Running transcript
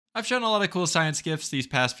I've shown a lot of cool science gifts these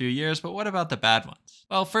past few years, but what about the bad ones?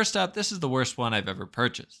 Well, first up, this is the worst one I've ever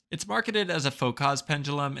purchased. It's marketed as a Focus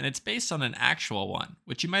pendulum, and it's based on an actual one,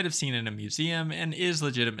 which you might have seen in a museum and is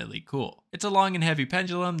legitimately cool. It's a long and heavy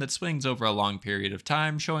pendulum that swings over a long period of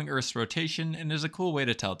time, showing Earth's rotation, and is a cool way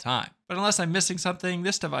to tell time. But unless I'm missing something,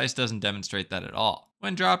 this device doesn't demonstrate that at all.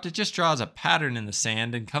 When dropped, it just draws a pattern in the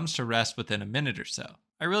sand and comes to rest within a minute or so.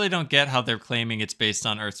 I really don't get how they're claiming it's based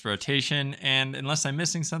on Earth's rotation, and unless I'm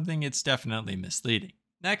missing something, it's definitely misleading.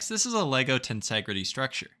 Next, this is a LEGO tensegrity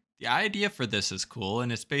structure. The idea for this is cool,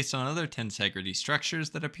 and it's based on other tensegrity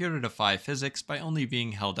structures that appear to defy physics by only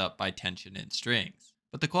being held up by tension in strings.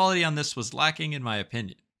 But the quality on this was lacking in my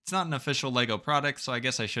opinion. It's not an official LEGO product, so I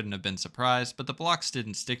guess I shouldn't have been surprised, but the blocks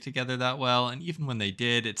didn't stick together that well, and even when they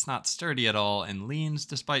did, it's not sturdy at all and leans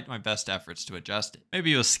despite my best efforts to adjust it.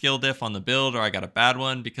 Maybe it was skill diff on the build or I got a bad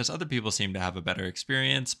one because other people seem to have a better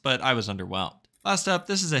experience, but I was underwhelmed. Last up,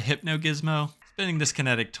 this is a Hypno Gizmo. Spinning this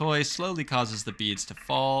kinetic toy slowly causes the beads to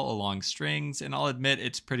fall along strings, and I'll admit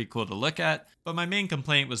it's pretty cool to look at, but my main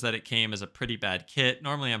complaint was that it came as a pretty bad kit.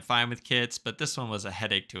 Normally I'm fine with kits, but this one was a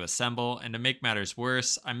headache to assemble, and to make matters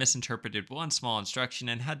worse, I misinterpreted one small instruction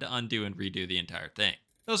and had to undo and redo the entire thing.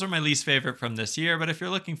 Those are my least favorite from this year, but if you're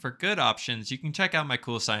looking for good options, you can check out my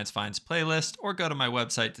Cool Science Finds playlist or go to my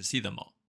website to see them all.